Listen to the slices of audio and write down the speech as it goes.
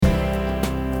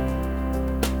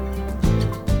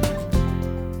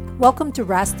Welcome to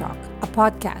RAS Talk, a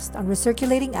podcast on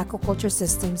recirculating aquaculture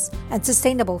systems and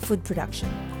sustainable food production.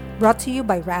 Brought to you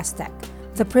by RAS Tech,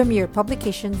 the premier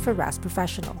publication for RAS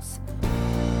professionals.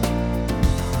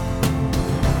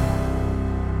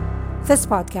 This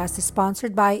podcast is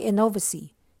sponsored by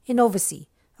Innovacy. Innovacy,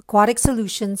 aquatic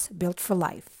solutions built for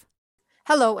life.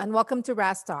 Hello and welcome to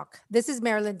RAS Talk. This is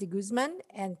Marilyn de Guzman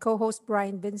and co-host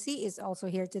Brian Vinci is also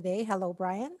here today. Hello,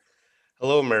 Brian.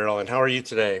 Hello, Marilyn. How are you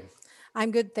today?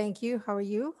 I'm good, thank you. How are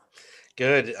you?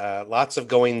 Good. Lots of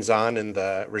goings on in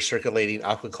the recirculating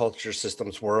aquaculture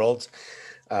systems world.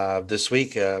 This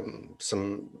week,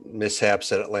 some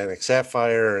mishaps at Atlantic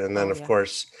Sapphire, and then, Oh, of yeah.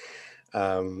 course,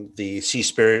 the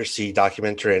Seaspiracy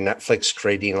documentary on Netflix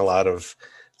creating a lot of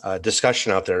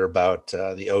discussion out there about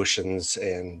the oceans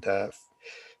and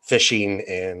fishing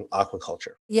and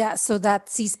aquaculture. Yeah, so that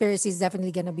Seaspiracy is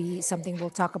definitely going to be something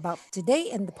we'll talk about today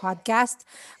in the podcast,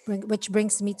 which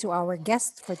brings me to our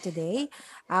guest for today.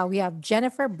 We have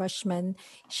Jennifer Bushman.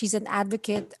 She's an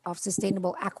advocate of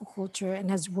sustainable aquaculture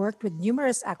and has worked with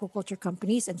numerous aquaculture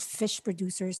companies and fish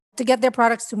producers to get their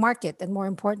products to market and, more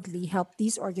importantly, help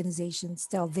these organizations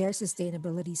tell their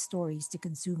sustainability stories to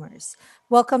consumers.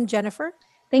 Welcome, Jennifer.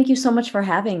 Thank you so much for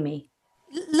having me.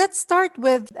 Let's start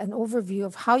with an overview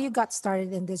of how you got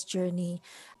started in this journey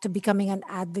to becoming an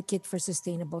advocate for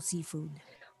sustainable seafood.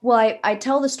 Well, I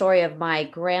tell the story of my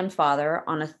grandfather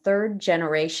on a third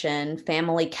generation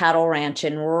family cattle ranch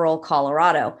in rural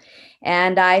Colorado.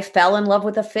 And I fell in love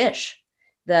with the fish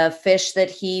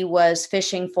that he was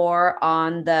fishing for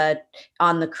on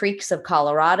the creeks of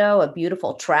Colorado, a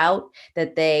beautiful trout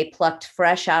that they plucked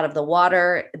fresh out of the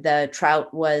water. The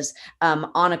trout was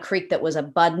on a creek that was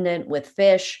abundant with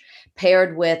fish,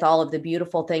 paired with all of the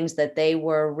beautiful things that they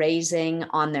were raising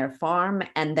on their farm.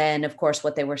 And then, of course,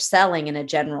 what they were selling in a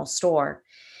general store.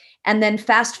 And then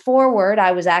fast forward,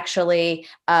 I was actually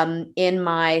in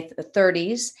my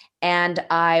 30s and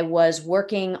I was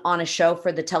working on a show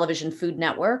for the Television Food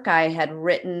Network. I had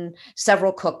written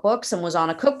several cookbooks and was on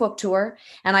a cookbook tour.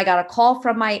 And I got a call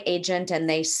from my agent and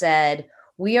they said,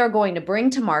 we are going to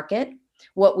bring to market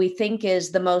what we think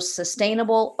is the most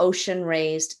sustainable ocean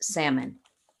raised salmon.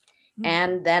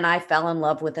 And then I fell in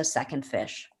love with a second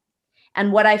fish.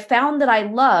 And what I found that I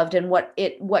loved and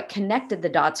what connected the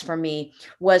dots for me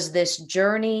was this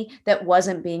journey that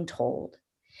wasn't being told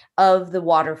of the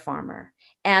water farmer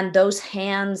and those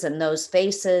hands and those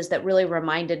faces that really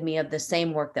reminded me of the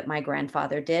same work that my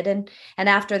grandfather did. And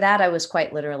after that, I was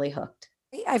quite literally hooked.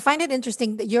 I find it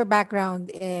interesting that your background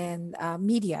in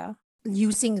media,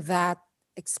 using that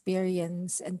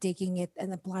experience and taking it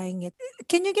and applying it.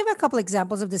 Can you give a couple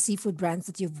examples of the seafood brands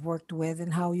that you've worked with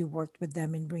and how you worked with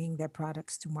them in bringing their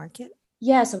products to market?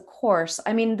 Yes, of course.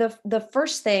 I mean, the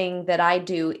first thing that I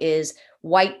do is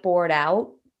whiteboard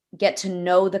out, get to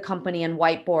know the company and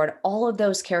whiteboard all of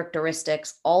those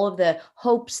characteristics, all of the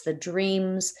hopes, the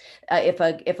dreams. If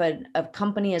a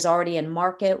company is already in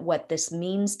market, what this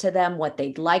means to them, what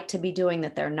they'd like to be doing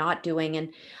that they're not doing.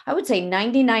 And I would say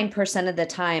 99% of the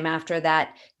time after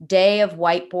that day of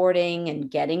whiteboarding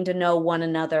and getting to know one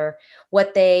another,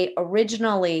 what they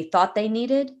originally thought they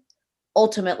needed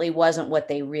ultimately wasn't what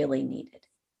they really needed.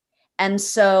 And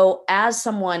so, as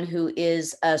someone who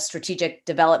is a strategic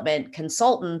development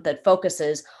consultant that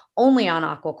focuses only on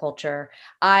aquaculture,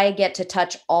 I get to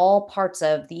touch all parts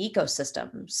of the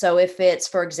ecosystem. So, if it's,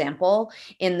 for example,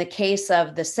 in the case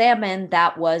of the salmon,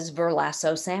 that was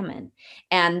Verlasso salmon,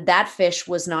 and that fish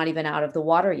was not even out of the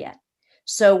water yet.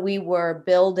 So we were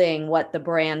building what the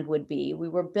brand would be. We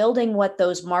were building what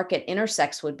those market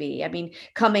intersects would be. I mean,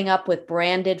 coming up with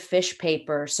branded fish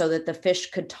paper so that the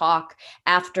fish could talk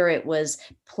after it was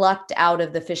plucked out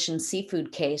of the fish and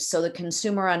seafood case. So the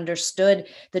consumer understood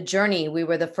the journey. We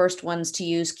were the first ones to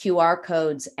use QR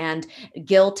codes and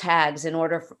gill tags in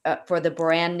order for the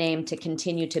brand name to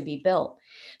continue to be built.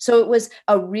 So it was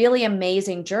a really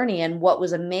amazing journey. And what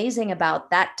was amazing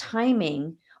about that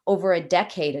timing over a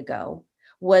decade ago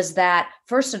was that,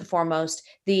 first and foremost,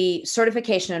 the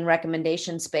certification and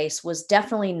recommendation space was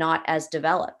definitely not as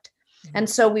developed. And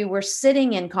so we were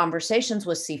sitting in conversations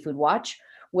with Seafood Watch,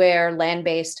 where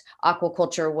land-based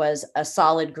aquaculture was a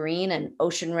solid green and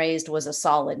ocean-raised was a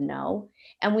solid no.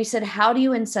 And we said, how do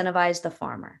you incentivize the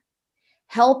farmer?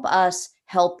 Help us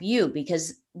help you,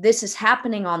 because this is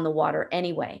happening on the water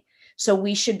anyway. So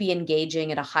we should be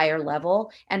engaging at a higher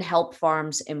level and help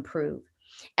farms improve.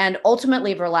 And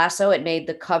ultimately, Verlasso, it made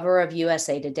the cover of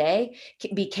USA Today,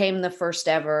 became the first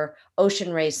ever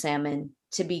ocean-raised salmon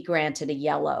to be granted a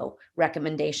yellow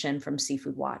recommendation from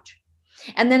Seafood Watch.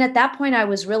 And then at that point, I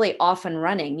was really off and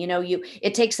running.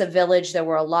 It takes a village. There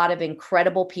were a lot of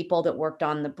incredible people that worked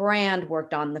on the brand,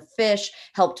 worked on the fish,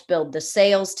 helped build the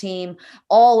sales team,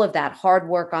 all of that hard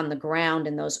work on the ground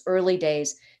in those early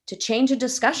days to change a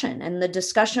discussion. And the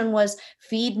discussion was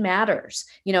feed matters.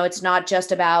 It's not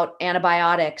just about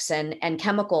antibiotics and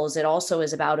chemicals. It also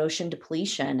is about ocean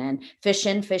depletion and fish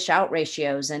in, fish out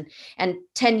ratios. And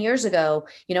 10 years ago,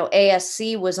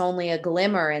 ASC was only a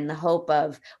glimmer in the hope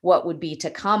of what would be to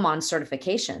come on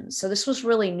certifications. So this was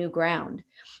really new ground.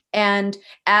 And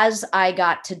as I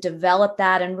got to develop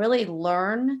that and really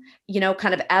learn,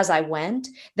 kind of as I went,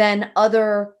 then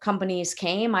other companies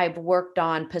came. I've worked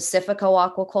on Pacifico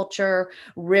aquaculture,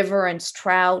 river and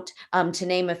trout, to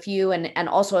name a few, and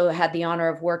also had the honor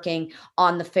of working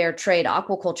on the fair trade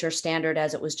aquaculture standard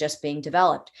as it was just being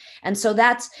developed. And so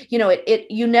that's,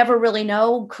 you never really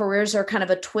know. Careers are kind of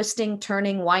a twisting,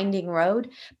 turning, winding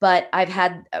road, but I've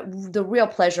had the real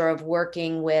pleasure of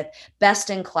working with best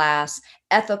in class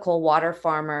ethical water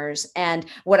farmers. And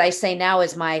what I say now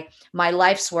is my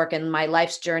life's work and my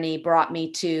life's journey brought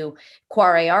me to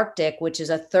Quarry Arctic, which is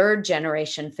a third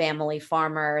generation family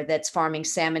farmer that's farming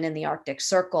salmon in the Arctic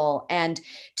Circle. And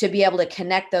to be able to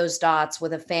connect those dots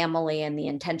with a family and the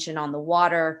intention on the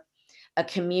water, a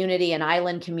community, an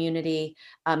island community,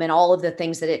 and all of the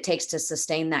things that it takes to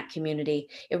sustain that community,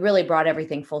 it really brought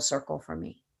everything full circle for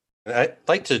me. I'd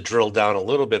like to drill down a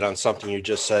little bit on something you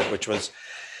just said, which was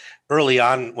early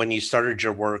on when you started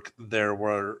your work, there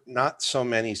were not so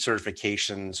many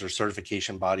certifications or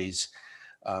certification bodies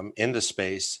in the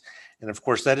space. And of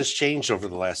course, that has changed over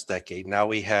the last decade. Now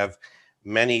we have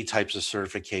many types of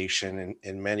certification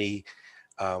and many,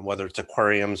 whether it's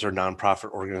aquariums or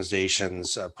nonprofit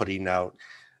organizations, putting out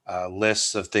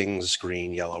lists of things,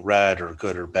 green, yellow, red, or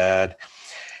good or bad.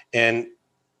 And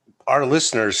our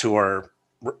listeners who are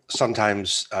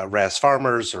sometimes RAS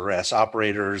farmers or RAS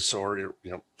operators or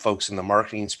folks in the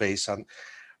marketing space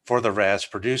for the RAS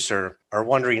producer are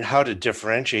wondering how to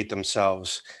differentiate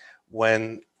themselves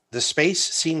when the space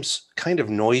seems kind of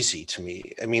noisy to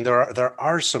me. I mean, there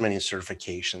are so many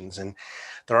certifications and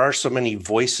there are so many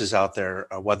voices out there,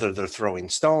 whether they're throwing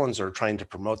stones or trying to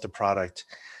promote the product.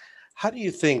 How do you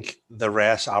think the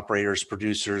RAS operators,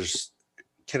 producers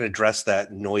can address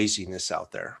that noisiness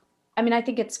out there? I mean, I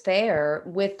think it's fair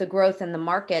with the growth in the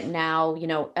market now.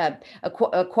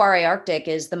 Quarry Arctic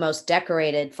is the most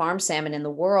decorated farm salmon in the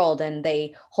world, and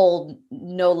they hold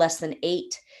no less than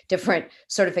 8 different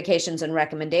certifications and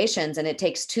recommendations. And it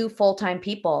takes 2 full-time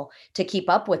people to keep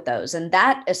up with those. And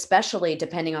that, especially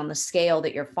depending on the scale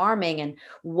that you're farming and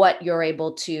what you're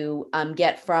able to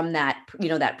get from that,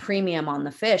 that premium on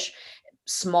the fish.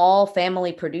 Small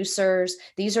family producers,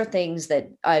 these are things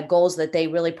that goals that they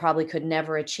really probably could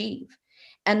never achieve.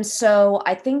 And so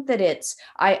I think that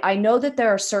I know that there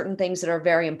are certain things that are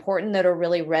very important that are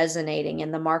really resonating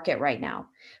in the market right now.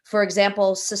 For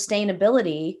example,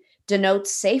 sustainability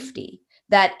denotes safety.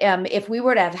 That if we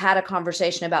were to have had a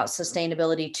conversation about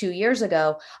sustainability 2 years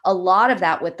ago, a lot of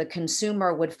that with the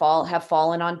consumer would have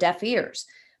fallen on deaf ears.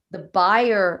 The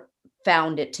buyer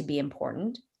found it to be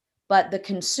important, but the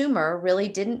consumer really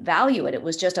didn't value it. It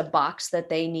was just a box that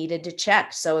they needed to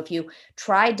check. So if you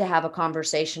tried to have a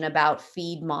conversation about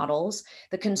feed models,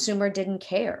 the consumer didn't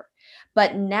care.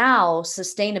 But now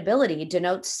sustainability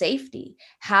denotes safety,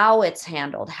 how it's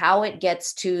handled, how it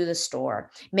gets to the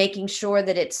store, making sure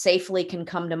that it safely can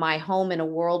come to my home in a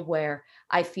world where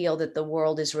I feel that the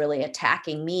world is really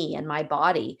attacking me and my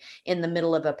body in the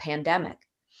middle of a pandemic.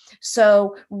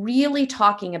 So really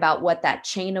talking about what that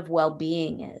chain of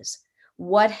well-being is,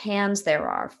 what hands there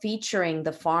are, featuring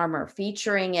the farmer,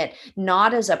 featuring it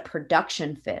not as a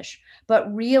production fish,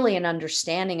 but really an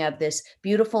understanding of this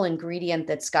beautiful ingredient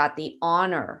that's got the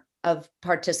honor of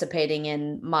participating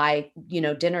in my,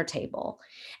 dinner table.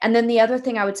 And then the other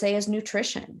thing I would say is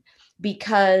nutrition,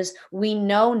 because we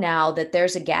know now that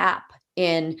there's a gap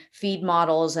in feed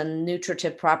models and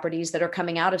nutritive properties that are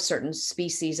coming out of certain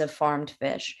species of farmed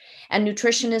fish. And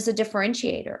nutrition is a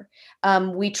differentiator.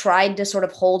 We tried to sort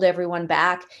of hold everyone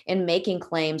back in making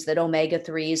claims that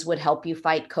omega-3s would help you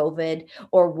fight COVID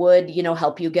or would,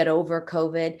 help you get over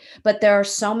COVID. But there are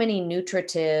so many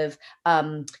nutritive,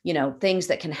 things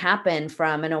that can happen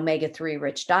from an omega-3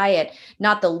 rich diet,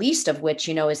 not the least of which,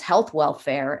 is health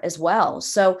welfare as well.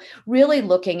 So really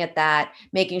looking at that,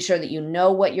 making sure that you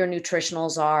know what your nutritionals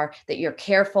are, that you're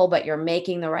careful, but you're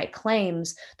making the right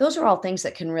claims. Those are all things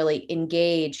that can really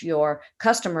engage your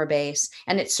customer base.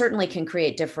 And it certainly can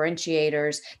create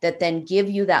differentiators that then give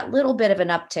you that little bit of an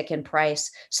uptick in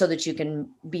price so that you can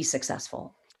be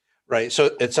successful. Right.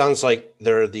 So it sounds like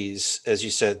there are these, as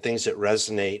you said, things that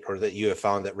resonate or that you have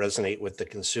found that resonate with the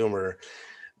consumer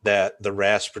that the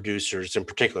RAS producers, in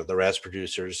particular, the RAS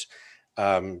producers,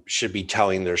 should be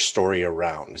telling their story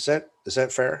around. Is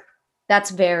that fair?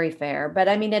 That's very fair. But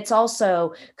I mean, it's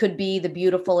also could be the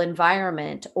beautiful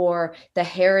environment or the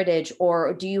heritage,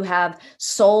 or do you have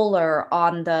solar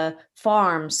on the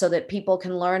farm so that people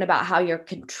can learn about how you're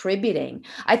contributing?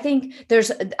 I think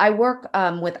I work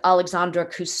with Alexandra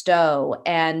Cousteau,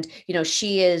 and,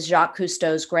 she is Jacques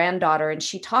Cousteau's granddaughter, and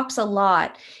she talks a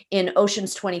lot in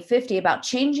Oceans 2050 about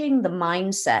changing the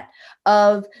mindset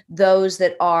of those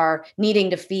that are needing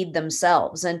to feed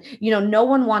themselves. And, no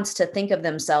one wants to think of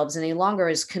themselves any longer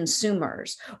as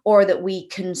consumers or that we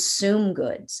consume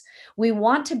goods. We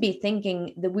want to be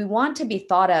thinking that we want to be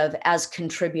thought of as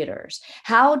contributors.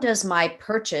 How does my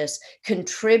purchase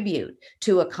contribute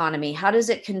to economy? How does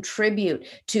it contribute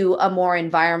to a more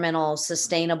environmental,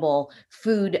 sustainable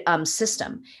food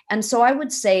system? And so I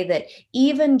would say that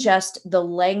even just the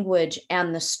language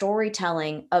and the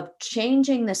storytelling of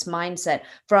changing this mindset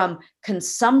from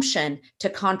consumption to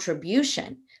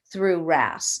contribution through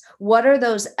RAS, what are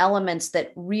those elements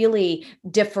that really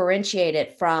differentiate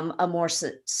it from a more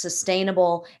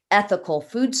sustainable, ethical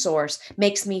food source,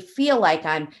 makes me feel like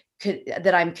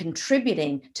that I'm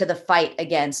contributing to the fight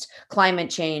against climate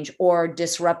change or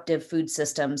disruptive food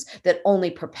systems that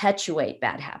only perpetuate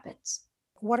bad habits.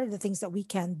 What are the things that we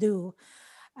can do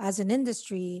as an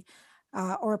industry,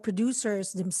 or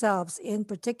producers themselves in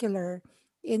particular,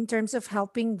 in terms of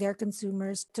helping their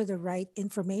consumers to the right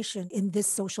information in this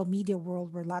social media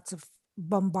world where lots of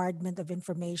bombardment of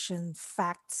information,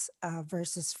 facts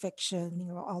versus fiction,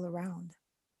 all around?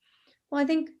 Well, I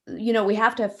think, we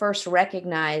have to first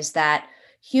recognize that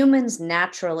humans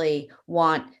naturally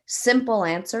want simple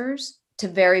answers to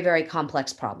very, very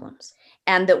complex problems.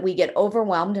 And that we get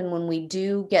overwhelmed. And when we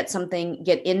do get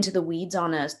into the weeds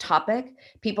on a topic,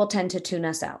 people tend to tune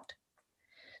us out.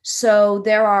 So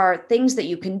there are things that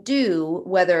you can do,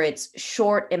 whether it's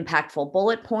short, impactful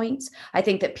bullet points. I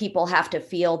think that people have to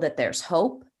feel that there's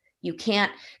hope. You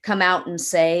can't come out and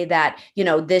say that,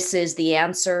 this is the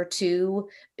answer to,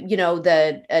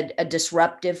 a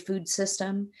disruptive food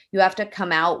system. You have to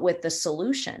come out with the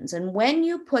solutions. And when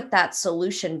you put that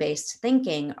solution-based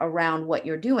thinking around what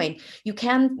you're doing, you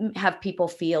can have people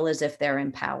feel as if they're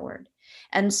empowered.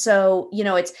 And so,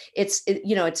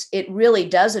 it really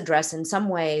does address in some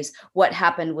ways what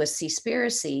happened with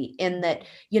Seaspiracy, in that,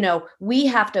 we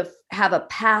have to have a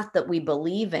path that we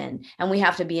believe in, and we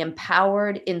have to be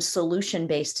empowered in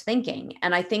solution-based thinking.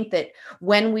 And I think that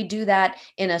when we do that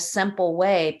in a simple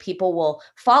way, people will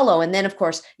follow. And then, of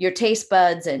course, your taste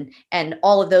buds and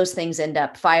all of those things end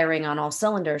up firing on all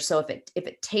cylinders. So if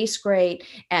it tastes great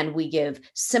and we give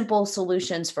simple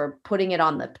solutions for putting it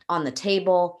on the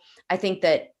table, I think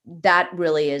that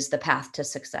really is the path to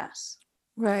success.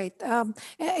 Right.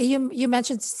 You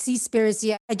mentioned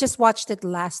Seaspiracy. I just watched it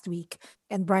last week,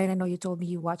 and Brian, I know you told me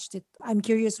you watched it. I'm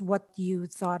curious what you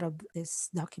thought of this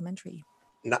documentary.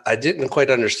 No, I didn't quite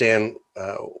understand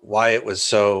why it was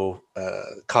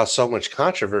caused so much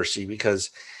controversy,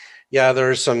 because, yeah, there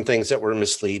are some things that were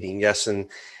misleading. Yes. And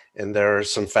there are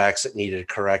some facts that needed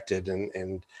corrected.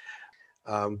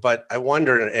 But I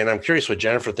wonder, and I'm curious what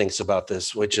Jennifer thinks about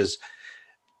this, which is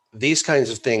these kinds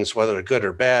of things, whether they're good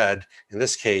or bad, in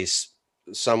this case,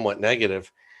 somewhat negative,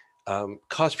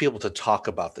 cause people to talk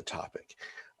about the topic,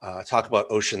 talk about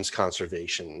oceans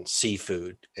conservation,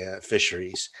 seafood,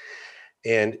 fisheries.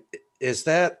 And is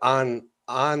that on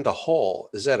the whole,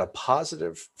 is that a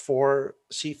positive for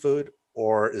seafood,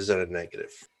 or is it a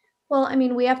negative? Well, I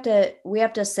mean, we have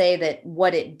to say that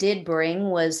what it did bring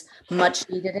was much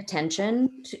needed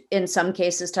attention in some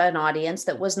cases to an audience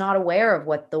that was not aware of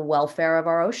what the welfare of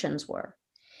our oceans were,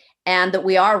 and that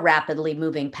we are rapidly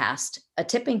moving past a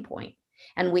tipping point,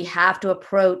 and we have to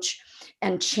approach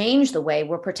and change the way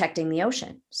we're protecting the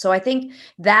ocean. So I think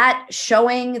that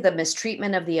showing the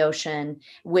mistreatment of the ocean,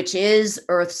 which is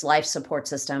Earth's life support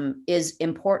system, is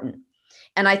important.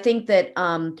 And I think that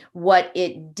what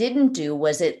it didn't do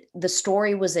was the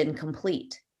story was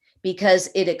incomplete because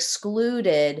it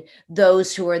excluded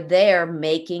those who are there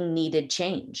making needed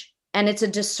change. And it's a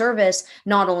disservice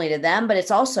not only to them, but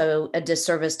it's also a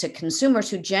disservice to consumers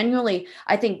who genuinely,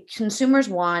 I think consumers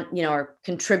want, or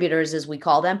contributors as we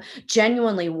call them,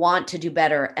 genuinely want to do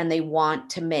better, and they want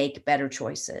to make better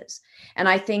choices. And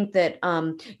I think that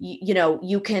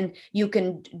you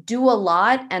can do a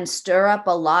lot and stir up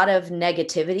a lot of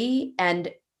negativity,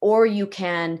 and or you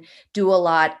can do a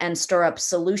lot and stir up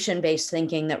solution-based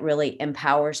thinking that really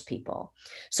empowers people.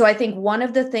 So I think one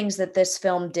of the things that this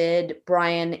film did,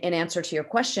 Brian, in answer to your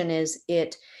question, is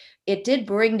it did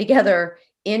bring together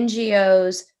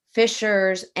NGOs,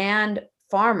 fishers, and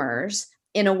farmers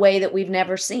in a way that we've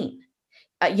never seen.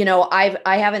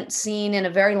 I haven't seen in a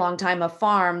very long time a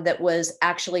farm that was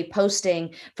actually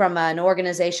posting from an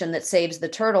organization that saves the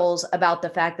turtles about the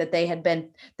fact that they had been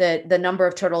the number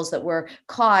of turtles that were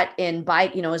caught in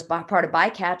as part of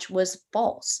bycatch was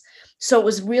false. So it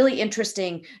was really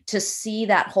interesting to see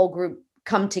that whole group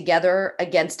come together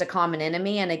against a common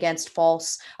enemy and against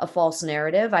a false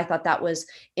narrative. I thought that was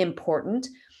important.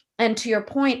 And to your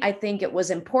point, I think it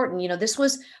was important. This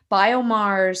was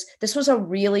this was a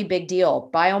really big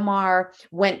deal. BioMar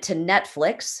went to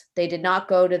Netflix. They did not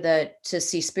go to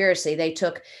Seaspiracy. They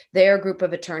took their group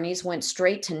of attorneys, went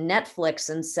straight to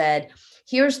Netflix and said,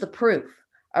 here's the proof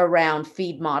around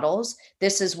feed models.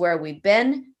 This is where we've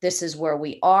been. This is where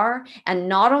we are. And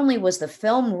not only was the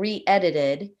film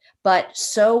re-edited, but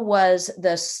so was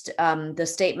the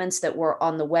statements that were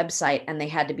on the website, and they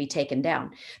had to be taken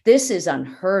down. This is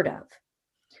unheard of.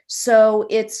 So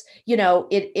it's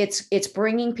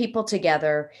bringing people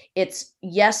together. It's,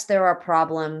 yes, there are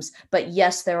problems, but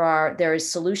yes, there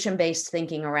is solution-based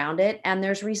thinking around it, and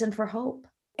there's reason for hope.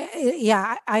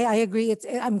 Yeah, I agree.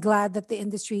 I'm glad that the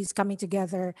industry is coming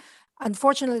together.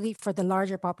 Unfortunately, for the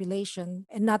larger population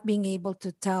and not being able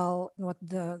to tell what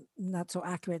the not so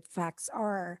accurate facts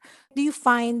are. Do you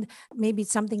find maybe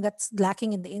something that's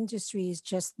lacking in the industry is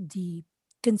just the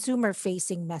consumer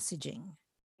facing messaging?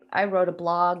 I wrote a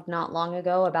blog not long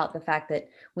ago about the fact that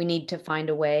we need to find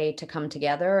a way to come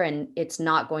together, and it's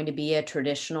not going to be a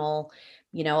traditional,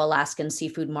 Alaskan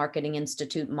Seafood Marketing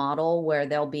Institute model where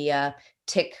there'll be a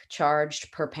tick charged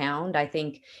per pound. I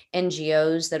think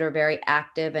NGOs that are very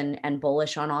active and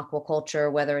bullish on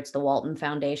aquaculture, whether it's the Walton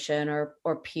Foundation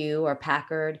or Pew or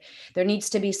Packard, there needs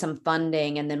to be some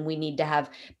funding, and then we need to have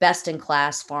best in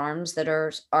class farms that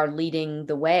are leading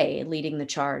the way, leading the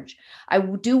charge. I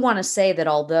do want to say that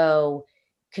although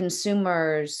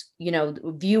consumers,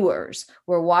 viewers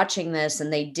were watching this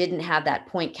and they didn't have that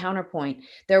point counterpoint,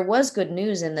 there was good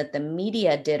news in that the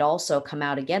media did also come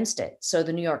out against it. So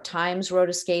the New York Times wrote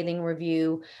a scathing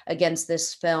review against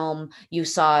this film. You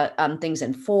saw things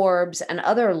in Forbes and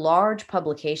other large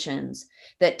publications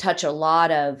that touch a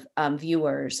lot of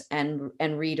viewers and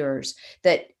readers.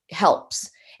 That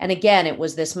helps. And again, it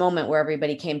was this moment where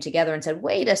everybody came together and said,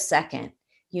 wait a second,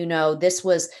 this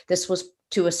was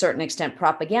to a certain extent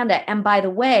propaganda. And by the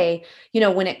way,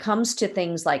 when it comes to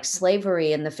things like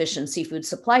slavery in the fish and seafood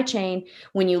supply chain,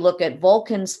 when you look at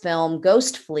Vulcan's film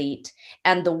Ghost Fleet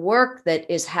and the work that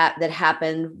that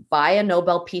happened by a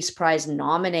Nobel Peace Prize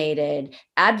nominated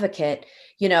advocate,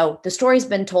 the story's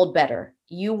been told better.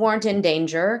 You weren't in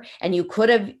danger, and you could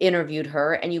have interviewed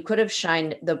her, and you could have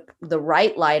shined the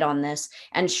right light on this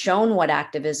and shown what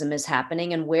activism is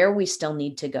happening and where we still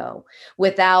need to go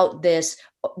without this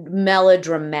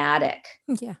melodramatic,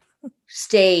 Yeah.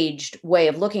 staged way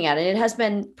of looking at it. It has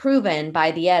been proven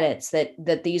by the edits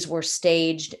that these were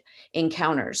staged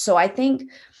encounters. So I think,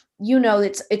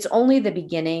 it's only the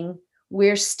beginning.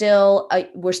 We're still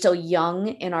young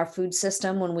in our food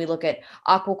system when we look at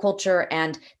aquaculture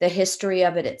and the history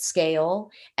of it at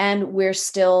scale, and we're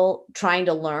still trying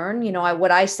to learn.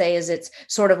 What I say is it's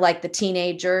sort of like the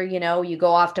teenager. You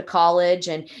go off to college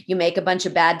and you make a bunch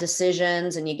of bad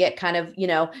decisions, and you get kind of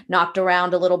knocked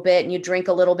around a little bit, and you drink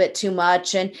a little bit too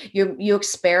much, and you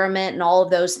experiment and all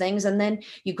of those things, and then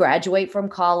you graduate from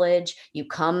college. You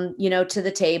come to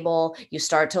the table. You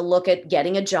start to look at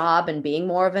getting a job and being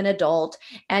more of an adult.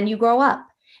 And you grow up.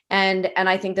 And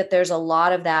I think that there's a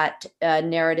lot of that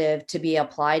narrative to be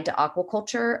applied to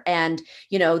aquaculture. And,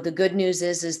 the good news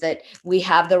is that we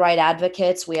have the right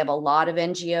advocates. We have a lot of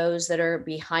NGOs that are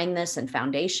behind this and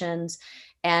foundations,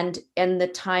 and the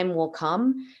time will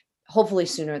come, hopefully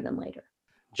sooner than later.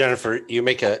 Jennifer, you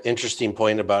make an interesting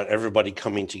point about everybody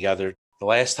coming together. The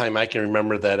last time I can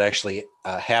remember that actually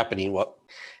happening,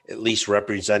 at least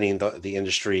representing the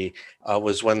industry,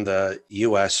 was when the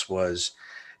U.S. was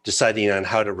deciding on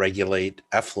how to regulate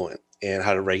effluent and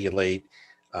how to regulate,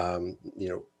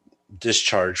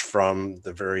 discharge from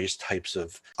the various types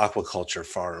of aquaculture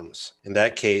farms. In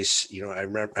that case, I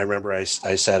remember I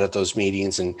sat at those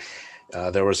meetings, and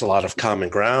there was a lot of common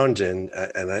ground, and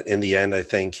in the end, I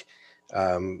think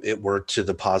it worked to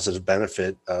the positive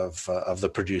benefit of the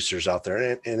producers out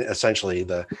there, and essentially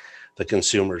the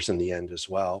consumers in the end as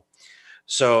well.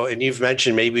 So, and you've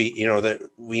mentioned maybe, that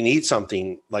we need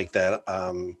something like that,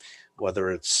 whether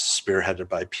it's spearheaded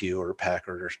by Pew or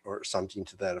Packard or something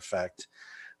to that effect.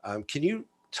 Can you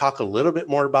talk a little bit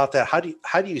more about that? How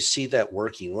do you see that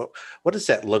working? What does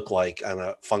that look like on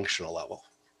a functional level?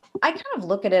 I kind of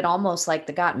look at it almost like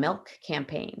the Got Milk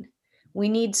campaign. We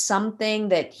need something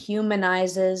that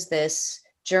humanizes this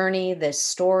journey, this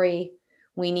story.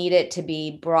 We need it to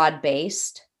be broad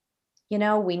based.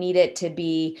 We need it to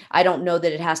be, I don't know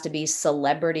that it has to be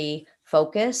celebrity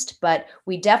focused, but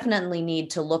we definitely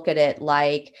need to look at it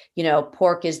like,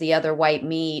 pork is the other white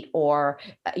meat, or,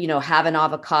 have an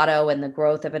avocado and the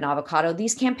growth of an avocado.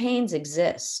 These campaigns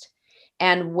exist.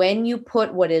 And when you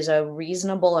put what is a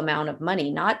reasonable amount of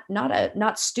money,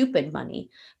 not stupid money,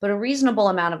 but a reasonable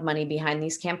amount of money behind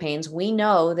these campaigns, we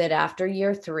know that after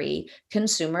year 3,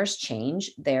 consumers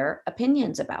change their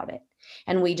opinions about it.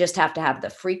 And we just have to have the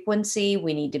frequency.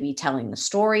 We need to be telling the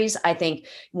stories. I think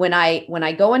when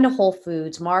I go into Whole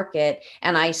Foods Market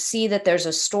and I see that there's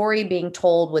a story being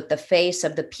told with the face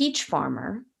of the peach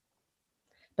farmer,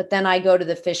 but then I go to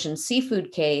the fish and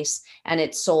seafood case and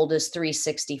it's sold as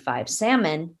 365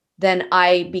 salmon, then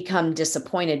I become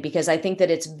disappointed, because I think that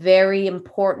it's very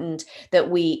important that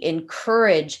we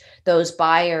encourage those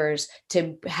buyers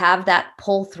to have that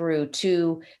pull through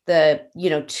to their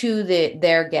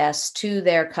guests, to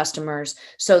their customers,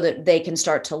 so that they can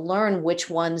start to learn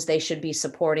which ones they should be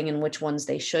supporting and which ones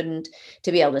they shouldn't,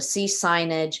 to be able to see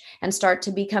signage and start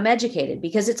to become educated,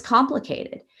 because it's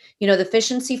complicated. The fish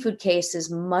and seafood case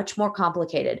is much more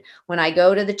complicated. When I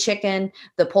go to the chicken,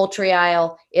 the poultry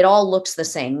aisle, it all looks the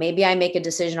same. Maybe I make a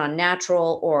decision on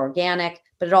natural or organic,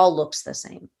 but it all looks the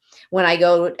same. When I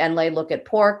go and I look at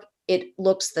pork, it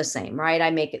looks the same, right? I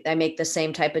make the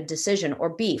same type of decision, or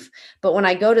beef. But when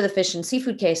I go to the fish and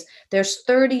seafood case, there's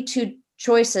 32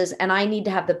 choices, and I need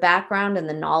to have the background and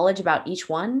the knowledge about each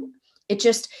one.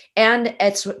 And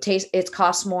it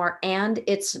costs more, and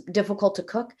it's difficult to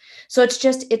cook. So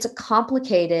it's a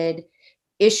complicated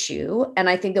issue. And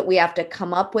I think that we have to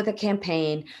come up with a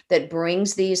campaign that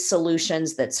brings these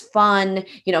solutions, that's fun,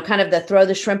 kind of the throw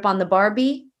the shrimp on the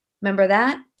Barbie. Remember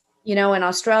that? In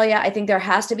Australia, I think there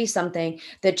has to be something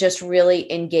that just really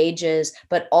engages,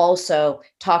 but also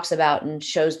talks about and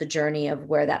shows the journey of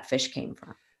where that fish came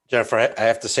from. Jennifer, I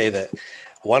have to say that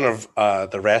one of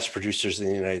the RAS producers in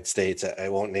the United States, I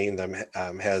won't name them,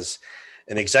 has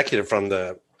an executive from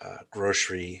the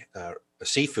grocery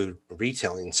seafood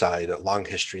retailing side, a long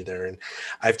history there. And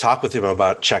I've talked with him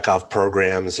about checkoff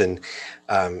programs, and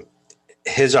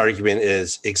his argument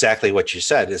is exactly what you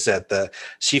said, is that the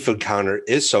seafood counter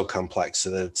is so complex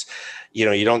that it's,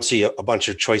 you don't see a bunch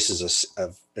of choices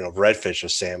of redfish or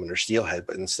salmon or steelhead,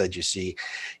 but instead you see,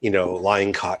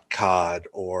 line caught cod,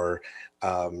 or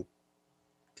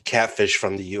catfish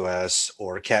from the US,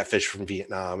 or catfish from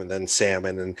Vietnam, and then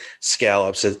salmon and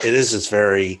scallops. It is this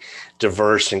very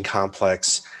diverse and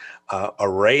complex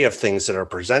array of things that are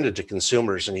presented to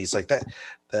consumers. And he's like, that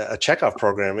a checkoff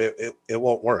program, it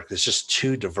won't work. It's just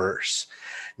too diverse.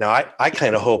 Now, I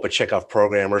kind of hope a checkoff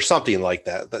program or something like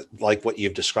that, like what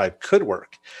you've described, could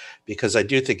work, because I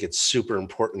do think it's super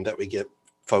important that we get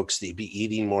folks to be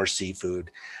eating more seafood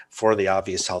for the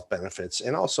obvious health benefits,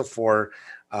 and also for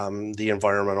the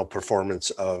environmental performance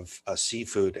of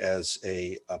seafood as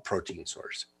a protein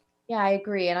source. Yeah, I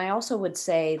agree. And I also would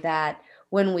say that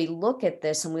when we look at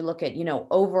this and we look at,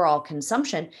 overall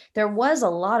consumption, there was a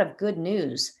lot of good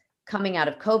news coming out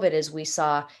of COVID, as we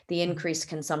saw the increased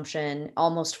consumption,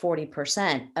 almost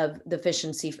 40% of the fish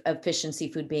and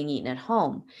seafood being eaten at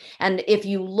home. And if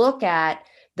you look at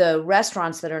the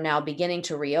restaurants that are now beginning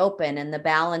to reopen, and the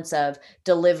balance of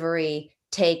delivery,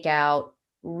 takeout,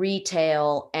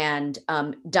 retail, and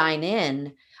dine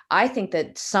in, I think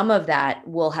that some of that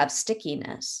will have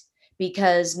stickiness,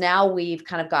 because now we've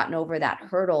kind of gotten over that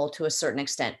hurdle to a certain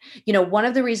extent. One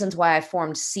of the reasons why I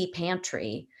formed Sea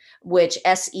Pantry, which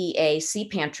Sea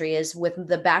Pantry, is with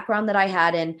the background that I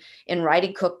had in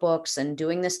writing cookbooks and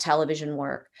doing this television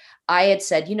work. I had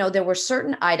said, there were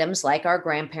certain items, like our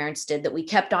grandparents did, that we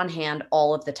kept on hand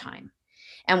all of the time.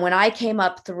 And when I came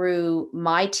up through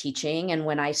my teaching and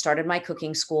when I started my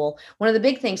cooking school, one of the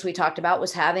big things we talked about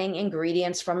was having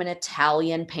ingredients from an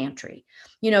Italian pantry.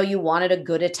 You wanted a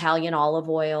good Italian olive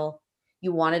oil,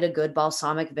 you wanted a good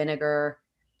balsamic vinegar,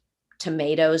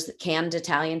 tomatoes, canned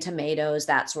Italian tomatoes,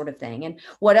 that sort of thing. And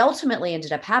what ultimately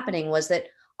ended up happening was that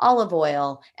olive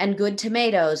oil and good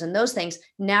tomatoes and those things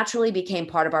naturally became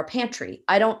part of our pantry.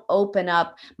 I don't open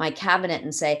up my cabinet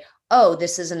and say, oh,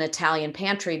 this is an Italian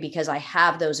pantry, because I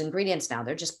have those ingredients now.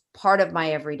 They're just part of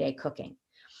my everyday cooking.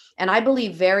 And I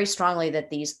believe very strongly that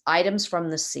these items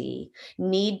from the sea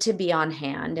need to be on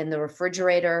hand in the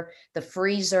refrigerator, the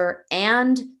freezer,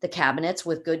 and the cabinets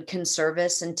with good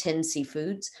conservice and tinned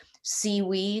seafoods,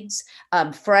 seaweeds,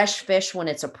 fresh fish when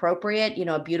it's appropriate,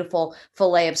 a beautiful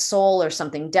fillet of sole or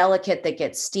something delicate that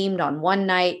gets steamed on one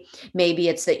night. Maybe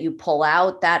it's that you pull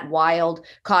out that wild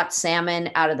caught salmon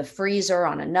out of the freezer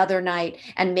on another night.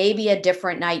 And maybe a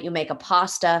different night you make a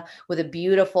pasta with a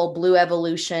beautiful Blue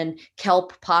Evolution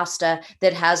kelp pasta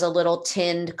that has a little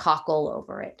tinned cockle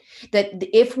over it. That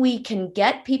if we can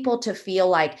get people to feel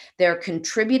like they're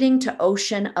contributing to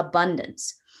ocean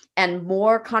abundance and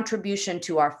more contribution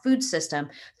to our food system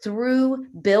through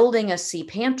building a sea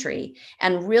pantry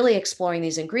and really exploring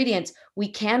these ingredients, we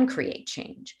can create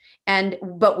change.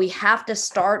 But we have to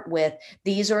start with,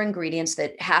 these are ingredients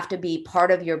that have to be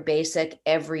part of your basic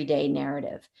everyday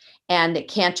narrative. And it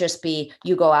can't just be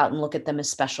you go out and look at them as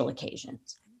special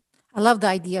occasions. I love the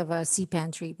idea of a sea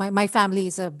pantry. My family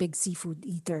is a big seafood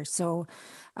eater, so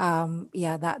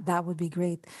yeah, that would be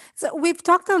great. So we've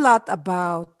talked a lot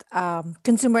about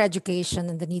consumer education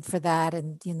and the need for that,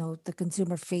 and the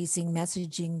consumer facing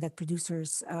messaging that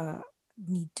producers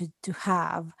need to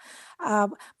have.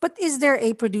 But is there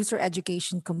a producer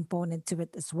education component to it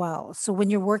as well? So when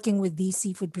you're working with these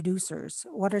seafood producers,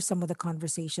 what are some of the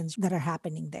conversations that are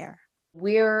happening there?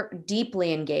 We're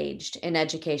deeply engaged in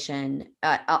education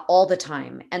all the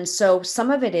time. And so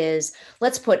some of it is,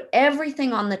 let's put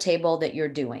everything on the table that you're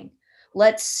doing.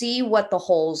 Let's see what the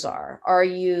holes are. Are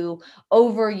you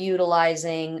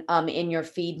overutilizing in your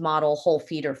feed model whole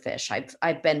feeder fish?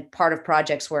 I've been part of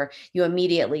projects where you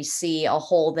immediately see a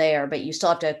hole there, but you still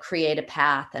have to create a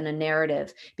path and a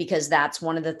narrative, because that's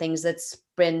one of the things that's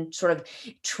been sort of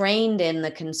trained in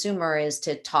the consumer, is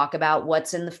to talk about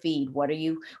what's in the feed. What are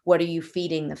you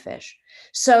feeding the fish?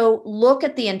 So look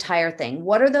at the entire thing.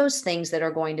 What are those things that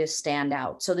are going to stand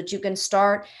out so that you can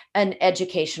start an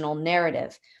educational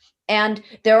narrative? And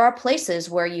there are places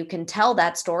where you can tell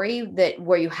that story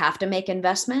where you have to make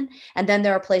investment. And then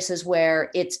there are places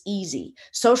where it's easy.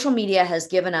 Social media has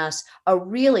given us a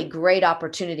really great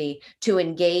opportunity to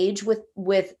engage with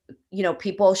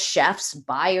people, chefs,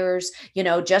 buyers,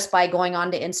 just by going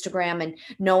on to Instagram and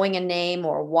knowing a name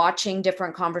or watching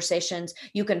different conversations.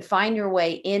 You can find your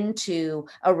way into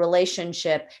a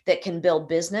relationship that can build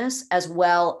business as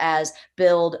well as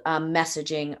build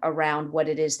messaging around what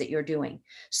it is that you're doing.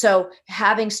 So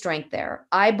having strength there.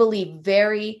 I believe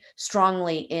very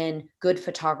strongly in good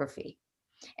photography.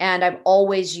 And I've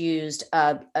always used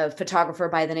a photographer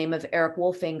by the name of Eric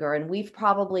Wolfinger, and we've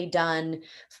probably done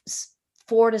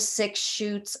 4 to 6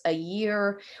 shoots a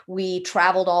year. We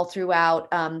traveled all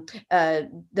throughout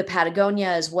the Patagonia,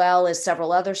 as well as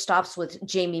several other stops with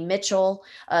Jamie Mitchell,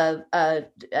 a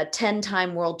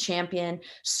 10-time world champion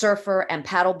surfer and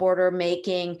paddleboarder,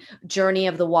 making Journey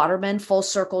of the Waterman, Full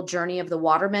Circle Journey of the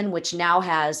Waterman, which now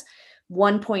has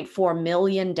 1.4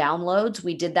 million downloads.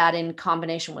 We did that in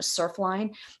combination with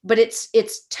Surfline, but it's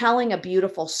telling a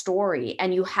beautiful story,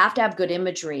 and you have to have good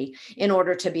imagery in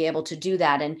order to be able to do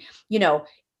that. And,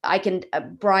 I can,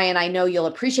 Brian, I know you'll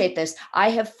appreciate this.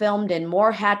 I have filmed in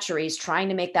more hatcheries trying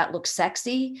to make that look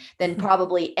sexy than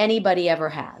probably anybody ever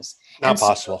has. Not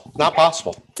possible. Not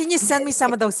possible. Can you send me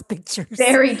some of those pictures?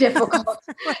 Very difficult,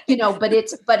 but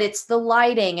it's the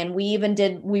lighting. And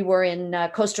we were in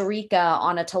Costa Rica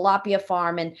on a tilapia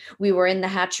farm, and we were in the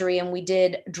hatchery, and we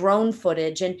did drone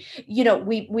footage. And,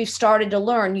 we've started to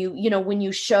learn, when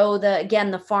you show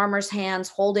the farmer's hands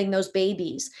holding those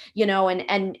babies,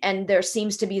 and there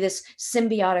seems to be this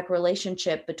symbiotic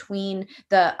relationship between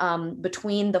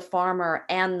the farmer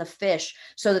and the fish,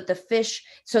 so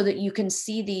that you can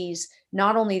see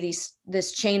not only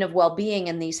this chain of well-being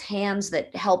and these hands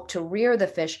that help to rear the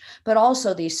fish, but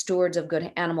also these stewards of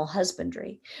good animal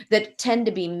husbandry that tend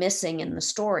to be missing in the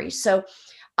story. So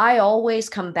I always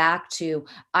come back to,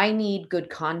 I need good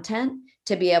content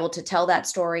to be able to tell that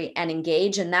story and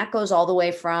engage. And that goes all the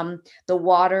way from the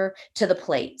water to the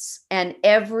plates. And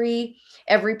every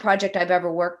project I've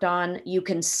ever worked on, you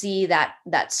can see that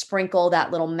sprinkle,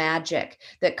 that little magic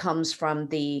that comes from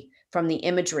the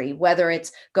imagery, whether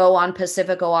it's go on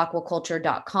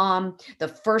pacificoaquaculture.com. The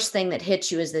first thing that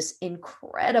hits you is this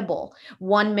incredible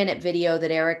 1-minute video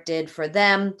that Eric did for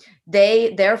them.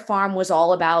 Their farm was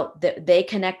all about they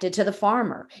connected to the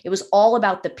farmer. It was all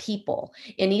about the people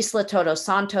in Isla Todos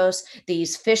Santos,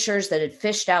 these fishers that had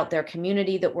fished out their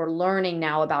community that were learning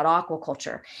now about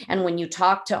aquaculture. And when you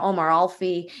talk to Omar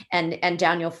Alfi and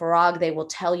Daniel Farag, they will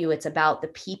tell you it's about the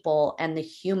people and the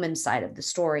human side of the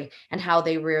story and how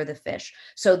they rear the fish.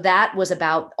 So that was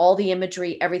about all the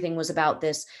imagery. Everything was about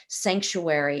this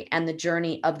sanctuary and the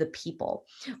journey of the people.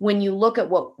 When you look at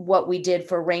what we did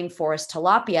for rainforest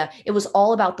tilapia, it was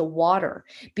all about the water.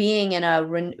 Being in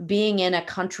a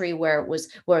country where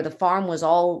the farm was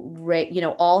all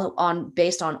all on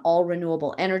based on all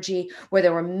renewable energy, where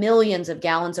there were millions of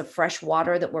gallons of fresh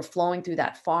water that were flowing through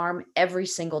that farm every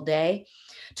single day.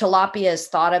 Tilapia is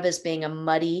thought of as being a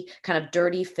muddy, kind of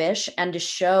dirty fish, and to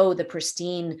show the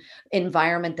pristine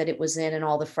environment that it was in and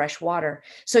all the fresh water.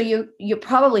 So you're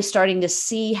probably starting to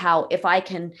see how if I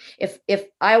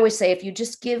always say, if you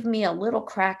just give me a little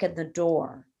crack in the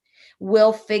door,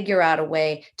 we'll figure out a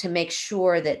way to make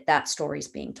sure that that story is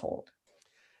being told.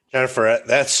 Jennifer,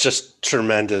 that's just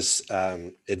tremendous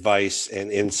advice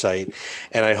and insight.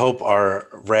 And I hope our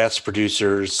RAS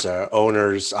producers,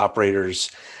 owners,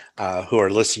 operators who are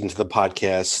listening to the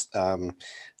podcast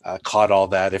caught all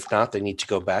that. If not, they need to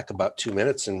go back about 2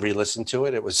 minutes and re-listen to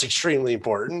it. It was extremely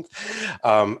important.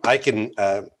 I can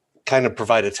kind of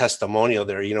provide a testimonial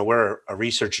there. We're a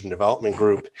research and development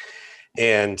group.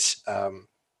 And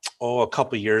a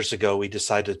couple of years ago, we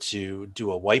decided to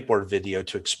do a whiteboard video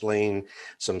to explain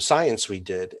some science we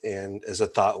did. And as a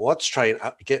thought, let's try and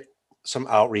get some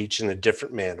outreach in a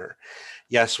different manner.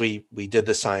 Yes, we did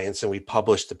the science and we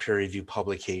published the peer review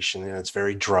publication, and it's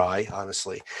very dry,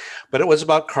 honestly. But it was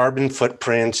about carbon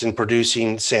footprints and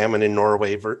producing salmon in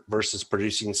Norway versus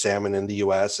producing salmon in the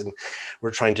US. And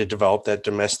we're trying to develop that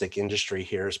domestic industry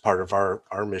here as part of our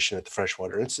mission at the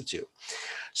Freshwater Institute.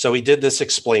 So we did this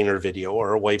explainer video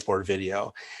or a whiteboard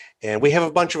video, and we have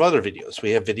a bunch of other videos.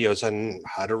 We have videos on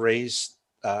how to raise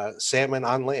salmon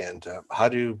on land, how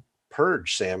to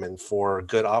purge salmon for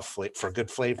good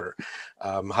flavor,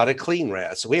 how to clean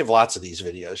wrasse. So we have lots of these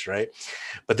videos, right?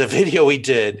 But the video we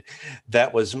did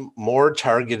that was more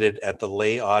targeted at the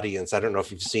lay audience, I don't know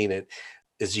if you've seen it,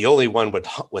 is the only one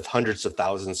with hundreds of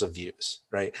thousands of views,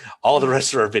 right? All the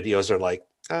rest of our videos are like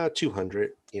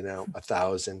 200,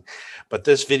 1,000. But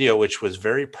this video, which was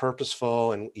very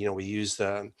purposeful, and we used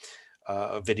a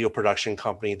video production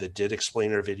company that did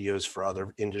explainer videos for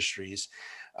other industries,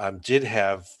 did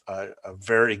have a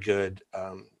very good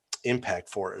impact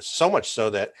for us. So much so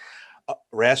that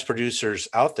RAS producers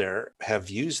out there have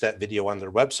used that video on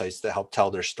their websites to help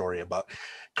tell their story about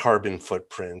carbon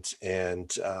footprint and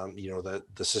the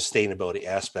sustainability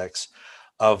aspects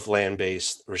of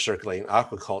land-based recirculating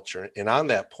aquaculture. And on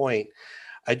that point,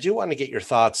 I do want to get your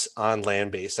thoughts on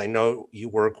land-based. I know you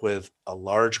work with a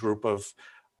large group of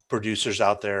producers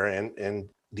out there and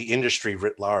the industry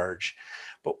writ large,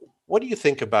 but what do you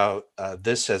think about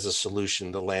this as a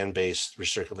solution, the land-based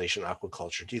recirculation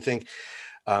aquaculture? Do you think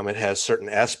it has certain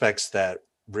aspects that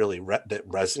really that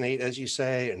resonate, as you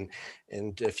say?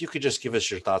 And if you could just give us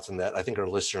your thoughts on that, I think our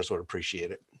listeners would appreciate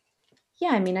it. Yeah,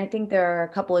 I mean, I think there are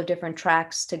a couple of different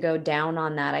tracks to go down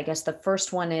on that. I guess the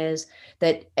first one is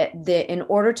that in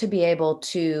order to be able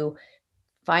to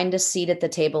find a seat at the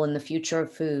table in the future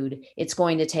of food, it's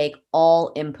going to take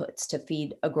all inputs to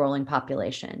feed a growing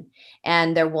population.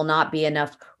 And there will not be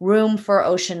enough room for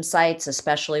ocean sites,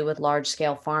 especially with large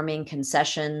scale farming.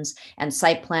 Concessions and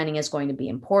site planning is going to be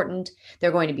important. There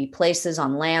are going to be places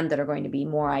on land that are going to be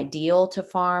more ideal to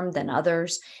farm than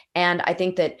others. And I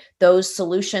think that those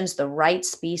solutions, the right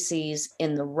species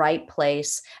in the right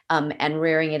place, and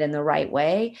rearing it in the right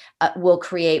way, will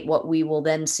create what we will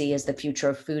then see as the future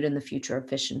of food and the future of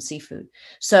fish and seafood.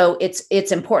 So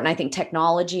it's important. I think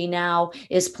technology now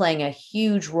is playing a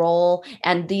huge role,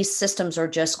 and these systems are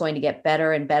just going to get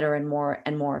better and better and more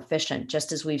efficient,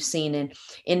 just as we've seen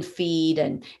in feed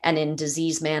and in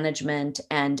disease management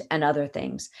and other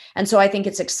things. And so I think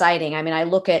it's exciting. I mean, I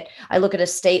look at a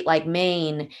state like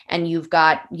Maine, and you've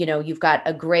got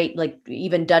a great, like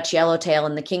even Dutch Yellowtail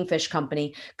and the Kingfish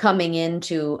Company coming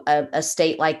into a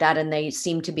state like that, and they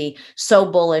seem to be so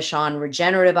bullish on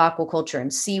regenerative aquaculture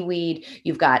and seaweed.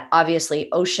 You've got obviously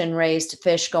ocean raised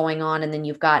fish going on, and then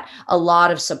you've got a lot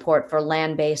of support for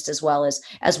land-based as well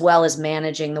as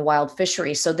managing the wild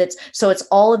fishery. So it's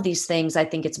all of these things. I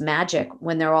think it's magic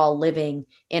when they're all living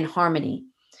in harmony.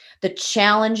 The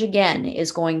challenge again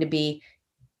is going to be,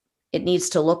 it needs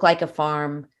to look like a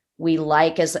farm. We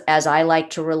like, as I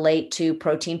like to relate to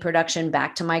protein production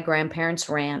back to my grandparents'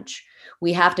 ranch,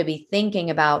 we have to be thinking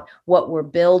about what we're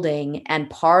building. And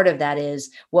part of that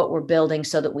is what we're building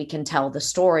so that we can tell the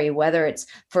story, whether it's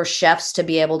for chefs to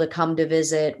be able to come to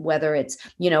visit, whether it's,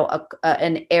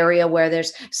 an area where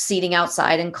there's seating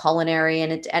outside and culinary,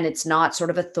 and it's not sort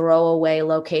of a throwaway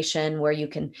location where you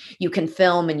can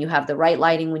film and you have the right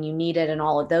lighting when you need it and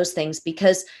all of those things,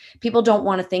 because people don't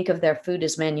want to think of their food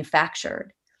as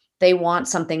manufactured. They want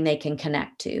something they can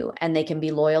connect to and they can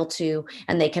be loyal to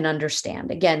and they can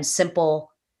understand. Again,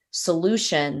 simple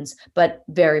solutions, but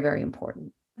very, very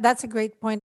important. That's a great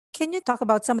point. Can you talk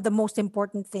about some of the most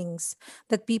important things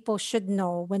that people should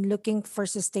know when looking for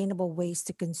sustainable ways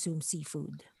to consume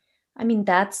seafood? I mean,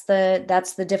 that's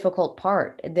the difficult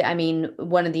part. I mean,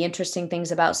 one of the interesting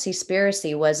things about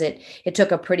Seaspiracy was it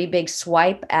took a pretty big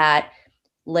swipe at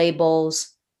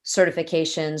labels,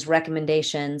 certifications,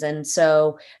 recommendations. And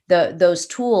so those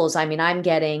tools, I mean, I'm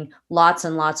getting lots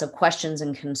and lots of questions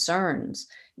and concerns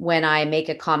when I make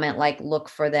a comment like look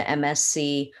for the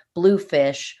MSC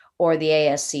bluefish or the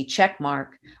ASC check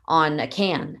mark on a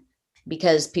can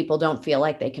because people don't feel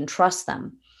like they can trust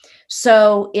them.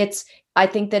 So I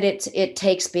think that it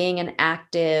takes being an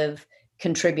active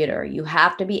contributor. You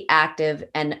have to be active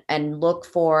and look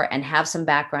for and have some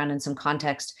background and some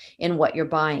context in what you're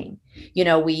buying. You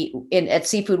know, at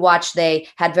Seafood Watch, they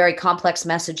had very complex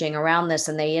messaging around this,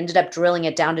 and they ended up drilling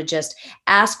it down to just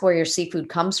ask where your seafood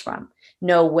comes from.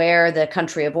 Know where the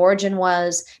country of origin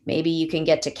was. Maybe you can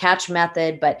get to catch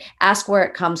method, but ask where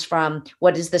it comes from,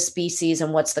 what is the species,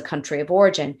 and what's the country of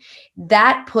origin.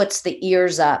 That puts the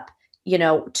ears up, you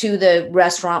know, to the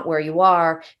restaurant where you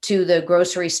are, to the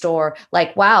grocery store,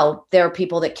 like, wow, there are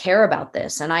people that care about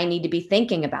this and I need to be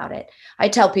thinking about it. I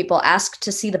tell people, ask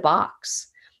to see the box.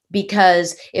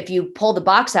 Because if you pull the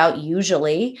box out,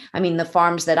 usually, I mean, the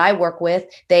farms that I work with,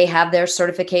 they have their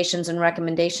certifications and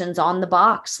recommendations on the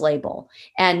box label.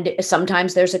 And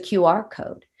sometimes there's a QR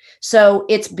code. So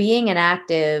it's being an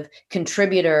active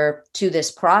contributor to this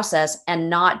process and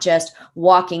not just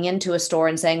walking into a store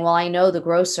and saying, well, I know the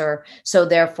grocer, so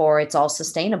therefore it's all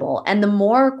sustainable. And the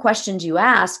more questions you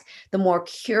ask, the more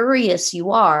curious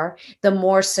you are, the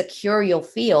more secure you'll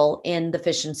feel in the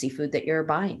fish and seafood that you're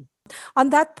buying. On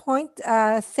that point,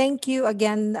 thank you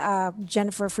again,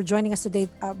 Jennifer, for joining us today.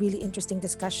 A really interesting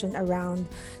discussion around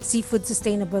seafood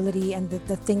sustainability and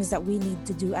the things that we need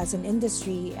to do as an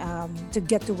industry to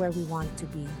get to where we want to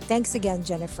be. Thanks again,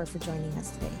 Jennifer, for joining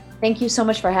us today. Thank you so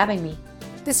much for having me.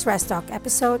 This RES Talk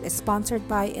episode is sponsored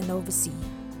by Innovasea.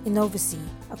 Innovasea,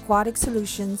 aquatic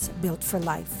solutions built for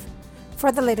life.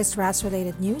 For the latest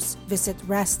RAS-related news, visit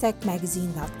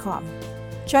rastechmagazine.com.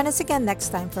 Join us again next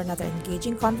time for another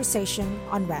engaging conversation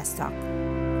on RAS Talk.